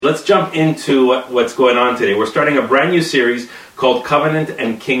Let's jump into what's going on today. We're starting a brand new series called Covenant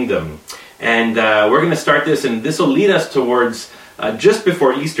and Kingdom. And we're going to start this, and this will lead us towards just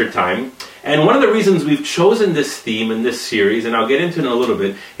before Easter time. And one of the reasons we've chosen this theme in this series, and I'll get into it in a little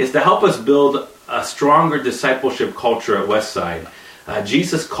bit, is to help us build a stronger discipleship culture at Westside.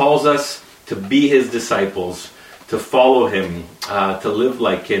 Jesus calls us to be his disciples, to follow him, to live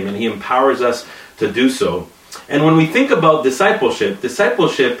like him, and he empowers us to do so. And when we think about discipleship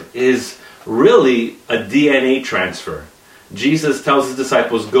is really a DNA transfer. Jesus tells his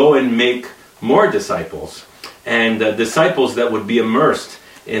disciples, go and make more disciples. And disciples that would be immersed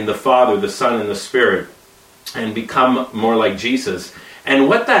in the Father, the Son, and the Spirit, and become more like Jesus. And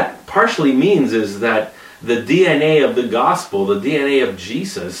what that partially means is that the DNA of the gospel, the DNA of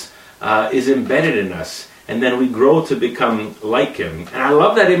Jesus, is embedded in us. And then we grow to become like him. And I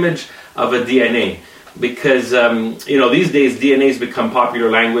love that image of a DNA. Because, these days DNA's become popular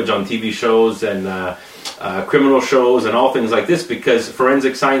language on TV shows and criminal shows and all things like this, because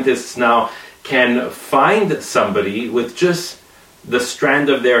forensic scientists now can find somebody with just the strand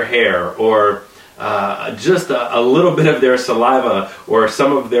of their hair or just a little bit of their saliva or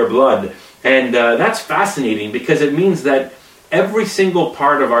some of their blood. And that's fascinating because it means that every single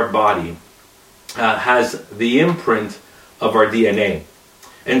part of our body has the imprint of our DNA.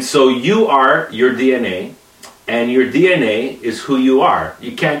 And so you are your DNA, and your DNA is who you are.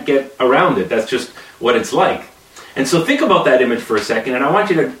 You can't get around it. That's just what it's like. And so think about that image for a second, and I want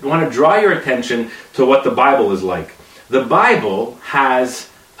to draw your attention to what the Bible is like. The Bible has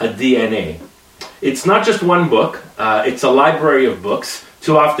a DNA. It's not just one book. It's a library of books.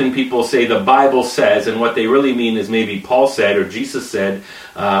 Too often people say the Bible says, and what they really mean is maybe Paul said or Jesus said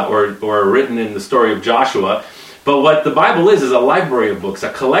or written in the story of Joshua. But what the Bible is a library of books,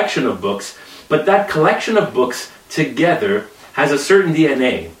 a collection of books. But that collection of books together has a certain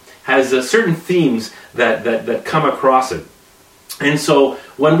DNA, has certain themes that come across it. And so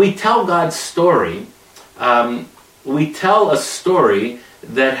when we tell God's story, we tell a story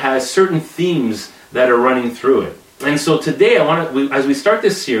that has certain themes that are running through it. And so today, as we start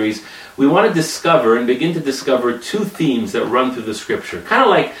this series, we want to discover and begin to discover two themes that run through the Scripture, kind of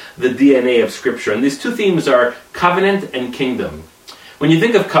like the DNA of Scripture. And these two themes are covenant and kingdom. When you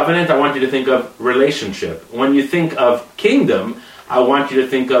think of covenant, I want you to think of relationship. When you think of kingdom, I want you to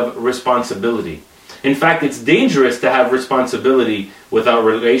think of responsibility. In fact, it's dangerous to have responsibility without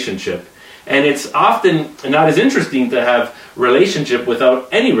relationship. And it's often not as interesting to have relationship without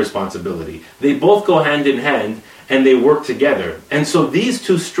any responsibility. They both go hand in hand, and they work together. And so these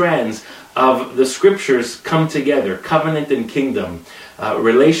two strands of the Scriptures come together, covenant and kingdom,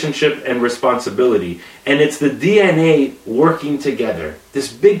 relationship and responsibility. And it's the DNA working together.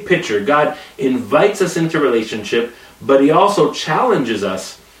 This big picture, God invites us into relationship, but he also challenges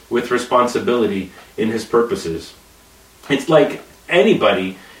us with responsibility in his purposes. It's like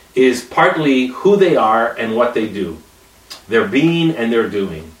anybody is partly who they are and what they do. Their being and their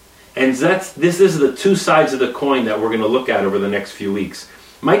doing. And this is the two sides of the coin that we're going to look at over the next few weeks.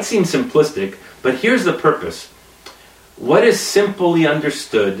 Might seem simplistic, but here's the purpose. What is simply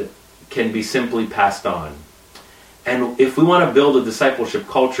understood can be simply passed on. And if we want to build a discipleship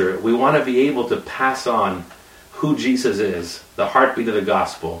culture, we want to be able to pass on who Jesus is, the heartbeat of the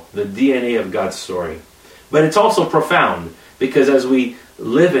gospel, the DNA of God's story. But it's also profound, because as we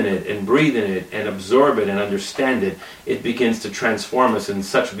live in it and breathe in it and absorb it and understand it, it begins to transform us in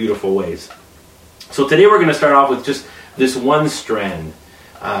such beautiful ways. So today we're going to start off with just this one strand,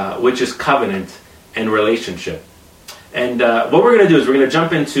 which is covenant and relationship. And what we're going to do is we're going to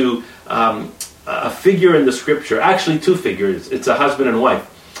jump into a figure in the Scripture, actually two figures. It's a husband and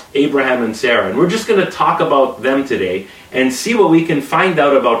wife, Abraham and Sarah. And we're just going to talk about them today and see what we can find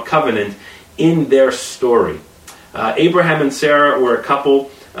out about covenant in their story. Abraham and Sarah were a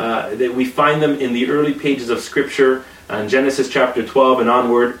couple that we find them in the early pages of Scripture, in Genesis chapter 12 and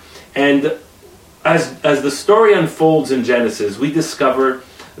onward. And as the story unfolds in Genesis, we discover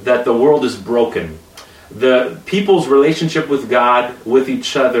that the world is broken. The people's relationship with God, with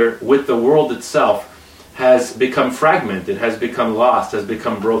each other, with the world itself has become fragmented, has become lost, has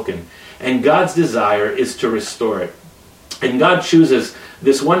become broken. And God's desire is to restore it. And God chooses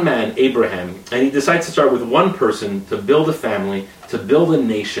this one man, Abraham, and he decides to start with one person to build a family, to build a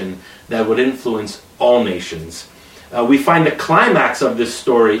nation that would influence all nations. We find the climax of this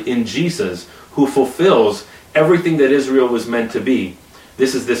story in Jesus, who fulfills everything that Israel was meant to be.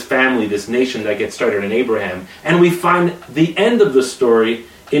 This is this family, this nation that gets started in Abraham. And we find the end of the story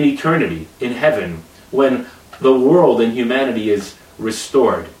in eternity, in heaven, when the world and humanity is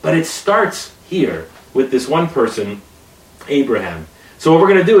restored. But it starts here with this one person, Abraham. So what we're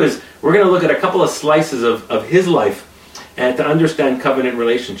going to do is we're going to look at a couple of slices of his life and to understand covenant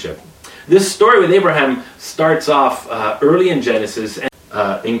relationship. This story with Abraham starts off early in Genesis,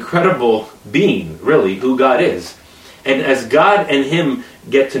 and incredible being, really, who God is. And as God and him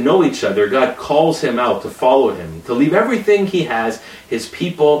get to know each other, God calls him out to follow him, to leave everything he has, his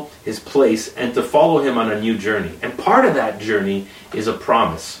people, his place, and to follow him on a new journey. And part of that journey is a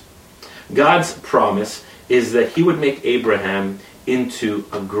promise. God's promise is that he would make Abraham into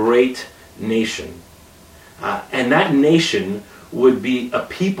a great nation. And that nation would be a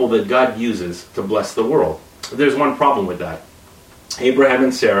people that God uses to bless the world. There's one problem with that. Abraham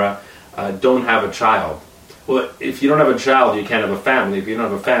and Sarah don't have a child. Well, if you don't have a child, you can't have a family. If you don't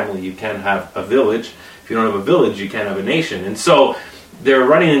have a family, you can't have a village. If you don't have a village, you can't have a nation. And so they're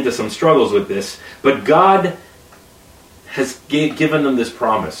running into some struggles with this. But God has given them this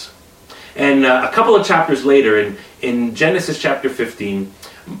promise. And a couple of chapters later, in Genesis chapter 15,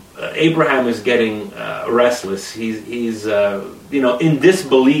 Abraham is getting restless. He's in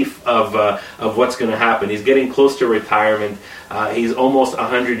disbelief of what's going to happen. He's getting close to retirement. He's almost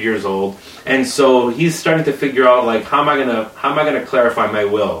 100 years old, and so he's starting to figure out, like, how am I going to clarify my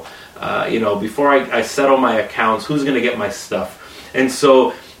will? Before I settle my accounts, who's going to get my stuff? And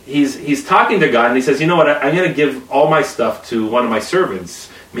so he's talking to God, and he says, you know what? I'm going to give all my stuff to one of my servants.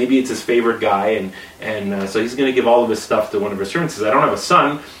 Maybe it's his favorite guy, and so he's going to give all of his stuff to one of his servants. He says, I don't have a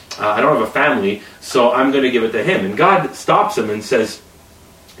son, I don't have a family, so I'm going to give it to him. And God stops him and says,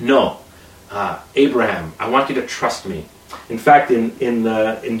 no, Abraham, I want you to trust me. In fact,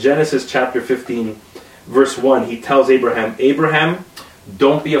 in Genesis chapter 15, verse 1, he tells Abraham, Abraham,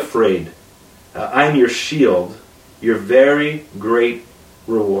 don't be afraid. I'm your shield, your very great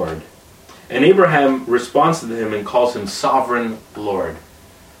reward. And Abraham responds to him and calls him Sovereign Lord.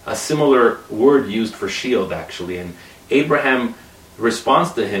 A similar word used for shield, actually. And Abraham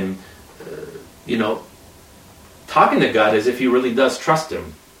responds to him, talking to God as if he really does trust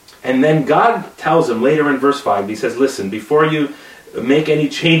him. And then God tells him later in verse 5, he says, listen, before you make any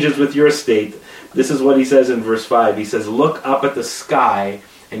changes with your estate, this is what he says in verse 5. He says, look up at the sky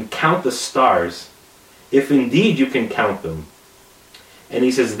and count the stars, if indeed you can count them. And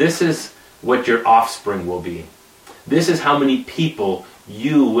he says, this is what your offspring will be. This is how many people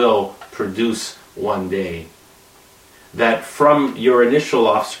you will produce one day. That from your initial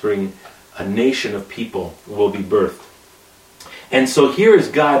offspring, a nation of people will be birthed. And so here is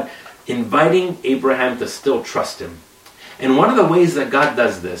God inviting Abraham to still trust him. And one of the ways that God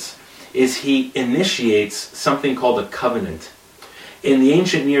does this is he initiates something called a covenant. In the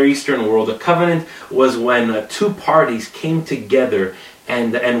ancient Near Eastern world, a covenant was when two parties came together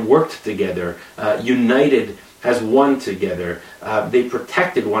and worked together, united as one together. They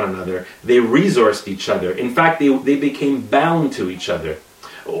protected one another. They resourced each other. In fact, they became bound to each other.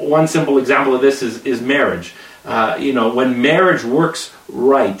 One simple example of this is marriage. When marriage works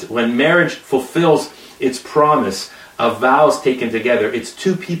right, when marriage fulfills its promise of vows taken together, it's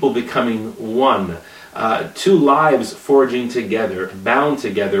two people becoming one. Two lives forging together, bound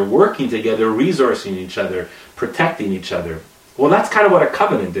together, working together, resourcing each other, protecting each other. Well, that's kind of what a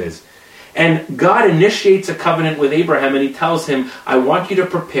covenant is. And God initiates a covenant with Abraham, and he tells him, I want you to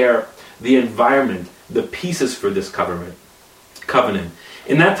prepare the environment, the pieces for this covenant.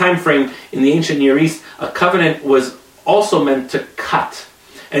 In that time frame, in the ancient Near East, a covenant was also meant to cut.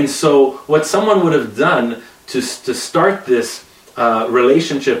 And so what someone would have done to start this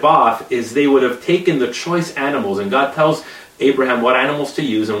relationship off is they would have taken the choice animals, and God tells Abraham what animals to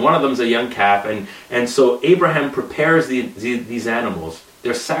use, and one of them is a young calf, and so Abraham prepares these animals.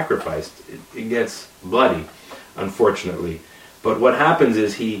 They're sacrificed. It gets bloody, unfortunately. But what happens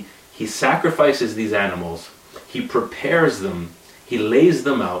is he sacrifices these animals, he prepares them, he lays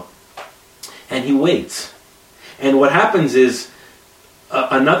them out, and he waits. And what happens is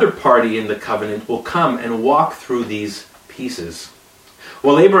another party in the covenant will come and walk through these pieces.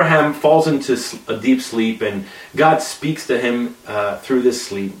 Well, Abraham falls into a deep sleep, and God speaks to him through this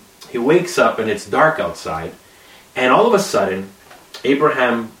sleep. He wakes up, and it's dark outside, and all of a sudden,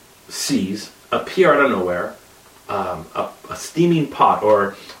 Abraham sees appear out of nowhere a steaming pot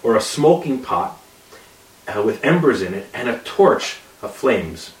or a smoking pot with embers in it and a torch of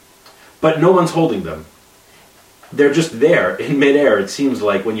flames. But no one's holding them. They're just there in midair, it seems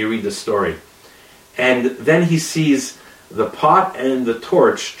like, when you read the story. And then he sees the pot and the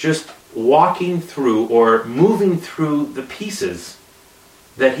torch just walking through or moving through the pieces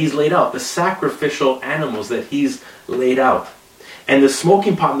that he's laid out, the sacrificial animals that he's laid out. And the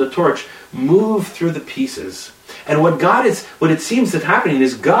smoking pot and the torch move through the pieces. And what it seems that's happening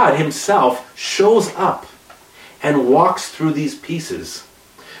is God himself shows up. and walks through these pieces.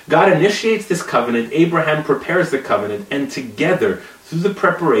 God initiates this covenant, Abraham prepares the covenant, and together, through the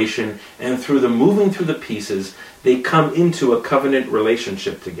preparation and through the moving through the pieces, they come into a covenant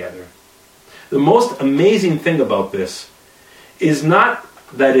relationship together. The most amazing thing about this is not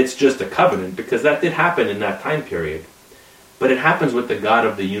that it's just a covenant, because that did happen in that time period, but it happens with the God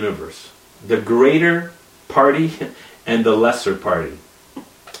of the universe, the greater party and the lesser party,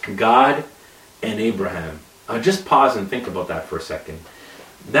 God and Abraham. Just pause and think about that for a second.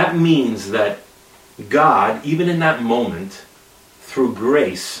 That means that God, even in that moment, through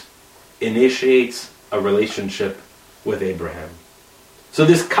grace, initiates a relationship with Abraham. So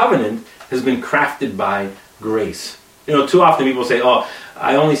this covenant has been crafted by grace. You know, too often people say, oh,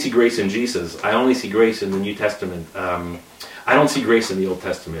 I only see grace in Jesus. I only see grace in the New Testament. I don't see grace in the Old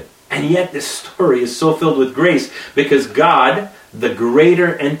Testament. And yet this story is so filled with grace because God, the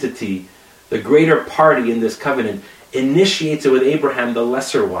greater entity, the greater party in this covenant, initiates it with Abraham, the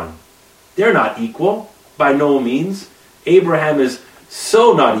lesser one. They're not equal, by no means. Abraham is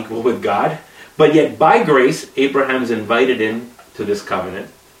so not equal with God, but yet by grace, Abraham is invited in to this covenant.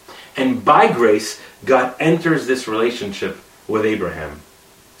 And by grace, God enters this relationship with Abraham.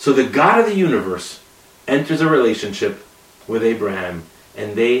 So the God of the universe enters a relationship with Abraham,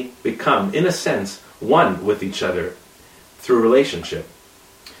 and they become, in a sense, one with each other through relationship.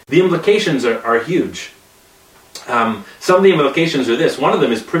 The implications are huge. Some of the implications are this. One of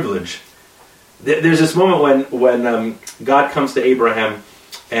them is privilege. There's this moment when God comes to Abraham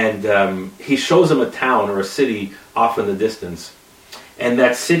and he shows him a town or a city off in the distance. And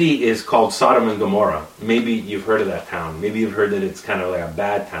that city is called Sodom and Gomorrah. Maybe you've heard of that town. Maybe you've heard that it's kind of like a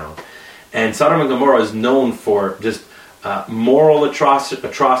bad town. And Sodom and Gomorrah is known for just moral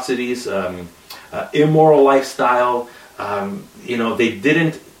atrocities, immoral lifestyle. They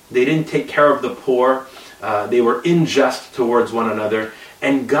didn't take care of the poor. They were unjust towards one another.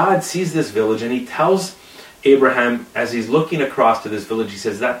 And God sees this village and he tells Abraham, as he's looking across to this village, he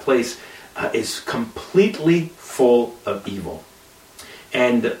says, that place is completely full of evil.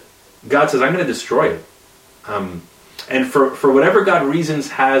 And God says, I'm going to destroy it. And for whatever God reasons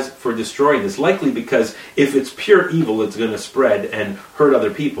has for destroying this, likely because if it's pure evil, it's going to spread and hurt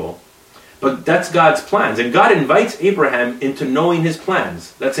other people. But that's God's plans. And God invites Abraham into knowing his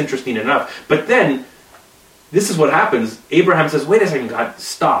plans. That's interesting enough. But then, this is what happens. Abraham says, wait a second, God,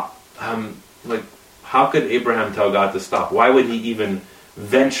 stop. How could Abraham tell God to stop? Why would he even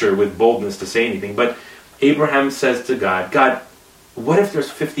venture with boldness to say anything? But Abraham says to God, God, what if there's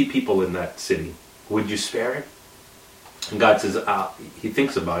 50 people in that city? Would you spare it? And God says, he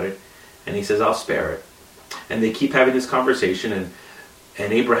thinks about it, and he says, I'll spare it. And they keep having this conversation, and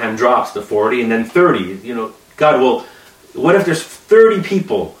Abraham drops to 40, and then 30. God will, what if there's 30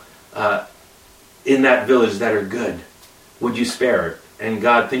 people in that village that are good? Would you spare it? And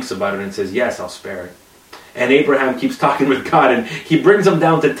God thinks about it and says, yes, I'll spare it. And Abraham keeps talking with God, and he brings them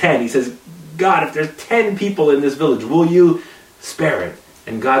down to 10. He says, God, if there's 10 people in this village, will you spare it?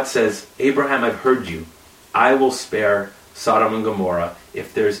 And God says, Abraham, I've heard you. I will spare Sodom and Gomorrah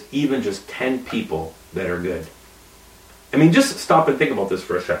if there's even just 10 people that are good. I mean, just stop and think about this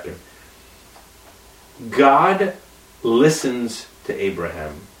for a second. God listens to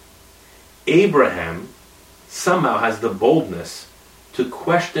Abraham. Abraham somehow has the boldness to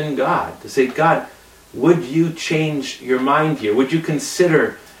question God, to say, God, would you change your mind here? Would you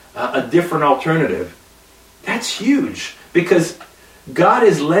consider a different alternative? That's huge, because God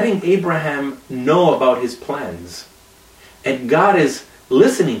is letting Abraham know about his plans. And God is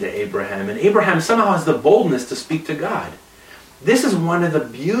listening to Abraham, and Abraham somehow has the boldness to speak to God. This is one of the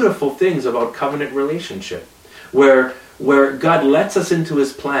beautiful things about covenant relationship, where God lets us into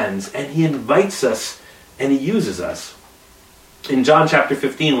his plans, and he invites us, and he uses us. In John chapter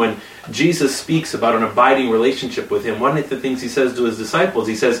 15, when Jesus speaks about an abiding relationship with him, one of the things he says to his disciples,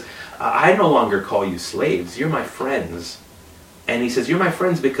 he says, I no longer call you slaves, you're my friends. And he says, you're my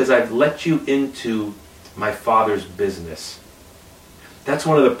friends because I've let you into my Father's business. That's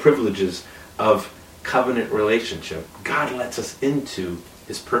one of the privileges of covenant relationship. God lets us into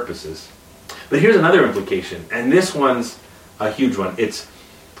his purposes. But here's another implication, and this one's a huge one. It's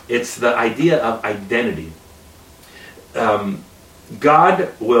the idea of identity.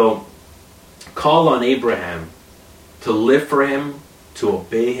 God will call on Abraham to live for him, to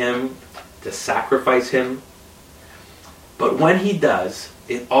obey him, to sacrifice him. But when he does,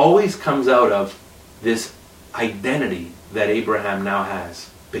 it always comes out of this identity that Abraham now has,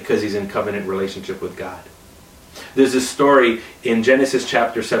 because he's in covenant relationship with God. There's this story in Genesis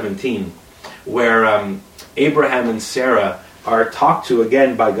chapter 17 where Abraham and Sarah are talked to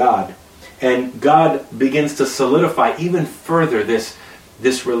again by God. And God begins to solidify even further this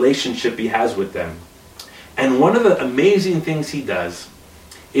relationship he has with them. And one of the amazing things he does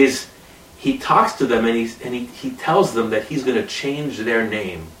is he talks to them and he tells them that he's going to change their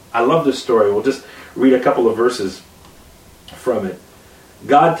name. I love this story. We'll just read a couple of verses from it.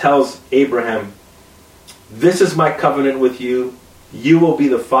 God tells Abraham, "This is my covenant with you. You will be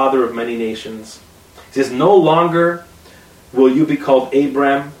the father of many nations." He says, "No longer will you be called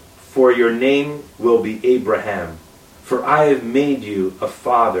Abram, for your name will be Abraham. For I have made you a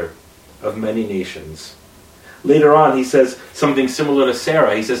father of many nations." Later on, he says something similar to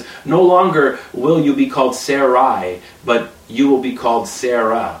Sarah. He says, "No longer will you be called Sarai, but you will be called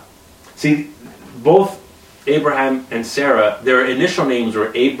Sarah." See, both Abraham and Sarah, their initial names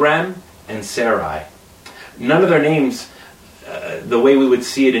were Abram and Sarai. None of their names, the way we would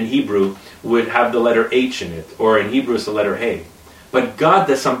see it in Hebrew, would have the letter H in it, or in Hebrew it's the letter Hey. But God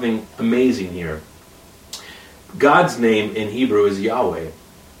does something amazing here. God's name in Hebrew is Yahweh,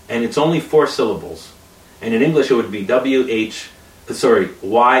 and it's only 4 syllables. And in English it would be YHWH.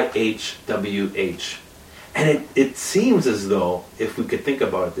 And it seems as though, if we could think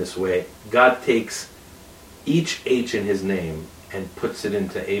about it this way, God takes each H in his name and puts it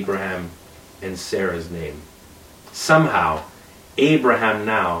into Abraham and Sarah's name. Somehow, Abraham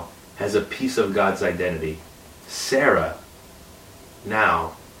now has a piece of God's identity. Sarah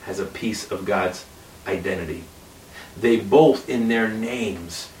now has a piece of God's identity. They both, in their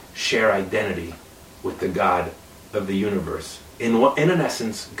names, share identity with the God of the universe. In an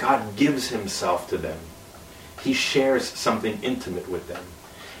essence, God gives himself to them. He shares something intimate with them.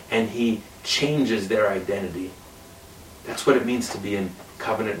 And he changes their identity. That's what it means to be in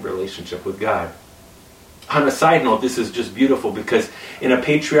covenant relationship with God. On a side note, this is just beautiful because in a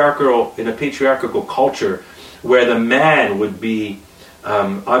patriarchal culture where the man would be,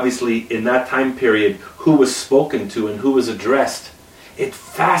 obviously in that time period, who was spoken to and who was addressed, it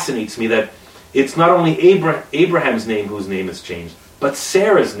fascinates me that it's not only Abraham's name whose name is changed, but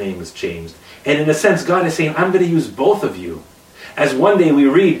Sarah's name is changed. And in a sense, God is saying, I'm going to use both of you. As one day we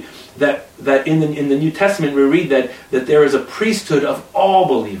read that in the New Testament, we read that there is a priesthood of all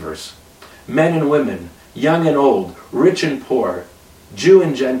believers, men and women, young and old, rich and poor, Jew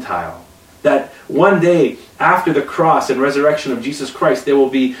and Gentile. That one day after the cross and resurrection of Jesus Christ, there will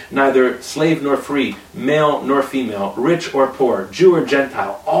be neither slave nor free, male nor female, rich or poor, Jew or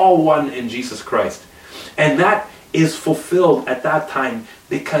Gentile, all one in Jesus Christ. And that is fulfilled at that time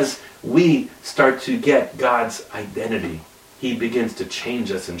because we start to get God's identity. He begins to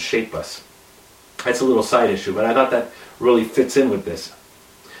change us and shape us. That's a little side issue, but I thought that really fits in with this.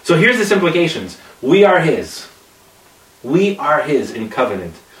 So here's the implications. We are his. We are his in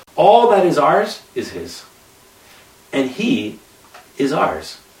covenant. All that is ours is his. And he is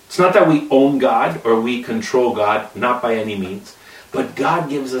ours. It's not that we own God or we control God, not by any means. But God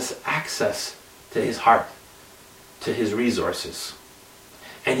gives us access to his heart, to his resources.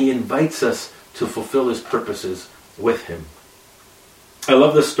 And he invites us to fulfill his purposes with him. I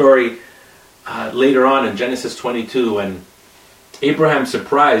love the story later on in Genesis 22 when Abraham's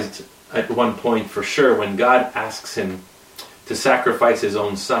surprised at one point for sure when God asks him to sacrifice his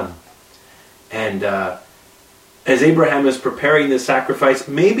own son. And as Abraham is preparing this sacrifice,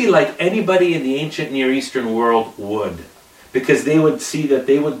 maybe like anybody in the ancient Near Eastern world would, because they would see that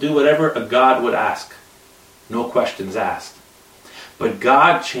they would do whatever a God would ask. No questions asked. But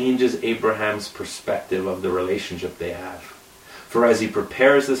God changes Abraham's perspective of the relationship they have. For as he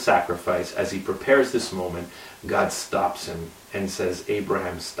prepares the sacrifice, as he prepares this moment, God stops him and says,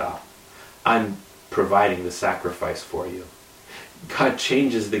 Abraham, stop. I'm providing the sacrifice for you. God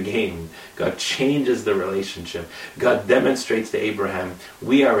changes the game. God changes the relationship. God demonstrates to Abraham,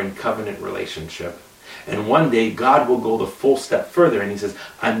 we are in covenant relationship. And one day God will go the full step further and he says,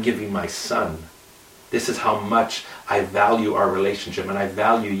 I'm giving my son. This is how much I value our relationship and I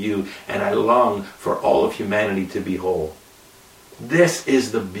value you and I long for all of humanity to be whole. This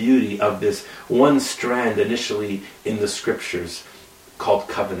is the beauty of this one strand initially in the scriptures called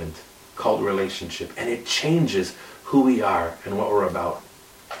covenant, called relationship. And it changes who we are and what we're about.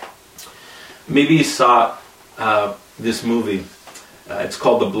 Maybe you saw this movie. It's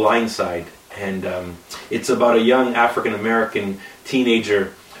called The Blind Side. And it's about a young African-American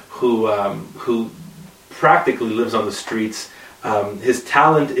teenager who practically lives on the streets. His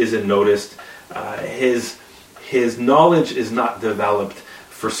talent isn't noticed. His knowledge is not developed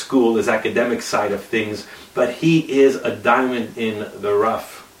for school, his academic side of things, but he is a diamond in the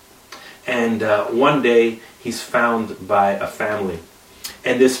rough. And one day he's found by a family.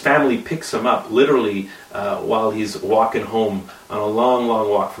 And this family picks him up literally while he's walking home on a long, long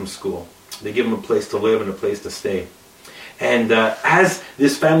walk from school. They give him a place to live and a place to stay. And as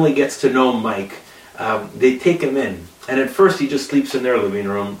this family gets to know Mike, they take him in. And at first he just sleeps in their living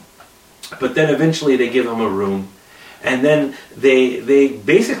room. But then eventually they give him a room. And then they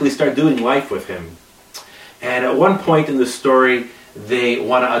basically start doing life with him. And at one point in the story, they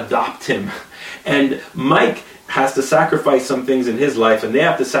want to adopt him. And Mike has to sacrifice some things in his life, and they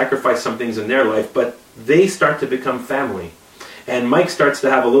have to sacrifice some things in their life, but they start to become family. And Mike starts to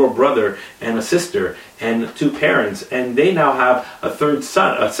have a little brother and a sister and two parents, and they now have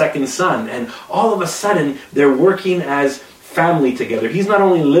a second son, and all of a sudden they're working as family together. He's not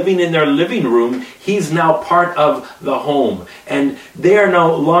only living in their living room, he's now part of the home. And they are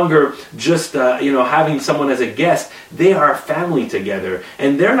no longer just having someone as a guest. They are family together.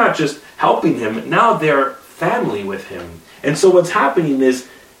 And they're not just helping him, now they're family with him. And so what's happening is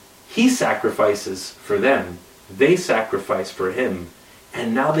he sacrifices for them. They sacrifice for him.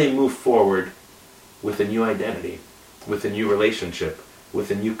 And now they move forward with a new identity, with a new relationship, with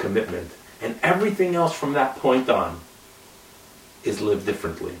a new commitment. And everything else from that point on is lived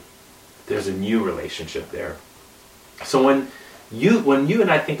differently. There's a new relationship there. So when you and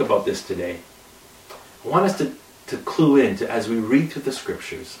I think about this today, I want us to clue into, as we read through the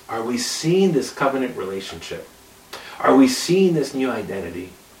scriptures, are we seeing this covenant relationship? Are we seeing this new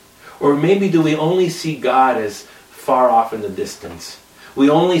identity? Or maybe do we only see God as far off in the distance? We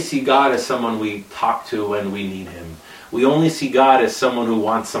only see God as someone we talk to when we need him. We only see God as someone who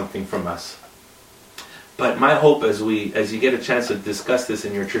wants something from us. But my hope as you get a chance to discuss this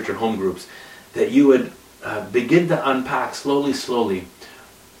in your church or home groups, that you would begin to unpack slowly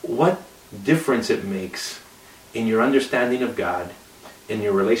what difference it makes in your understanding of God, in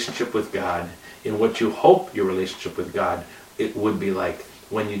your relationship with God, in what you hope your relationship with God it would be like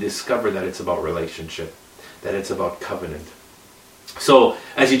when you discover that it's about relationship, that it's about covenant. So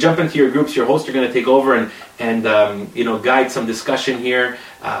as you jump into your groups, your hosts are going to take over and guide some discussion here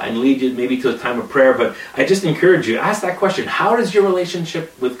and lead you maybe to a time of prayer. But I just encourage you, ask that question. How does your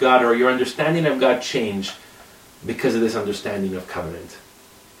relationship with God or your understanding of God change because of this understanding of covenant?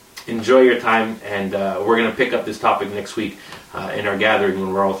 Enjoy your time, and we're going to pick up this topic next week in our gathering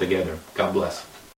when we're all together. God bless.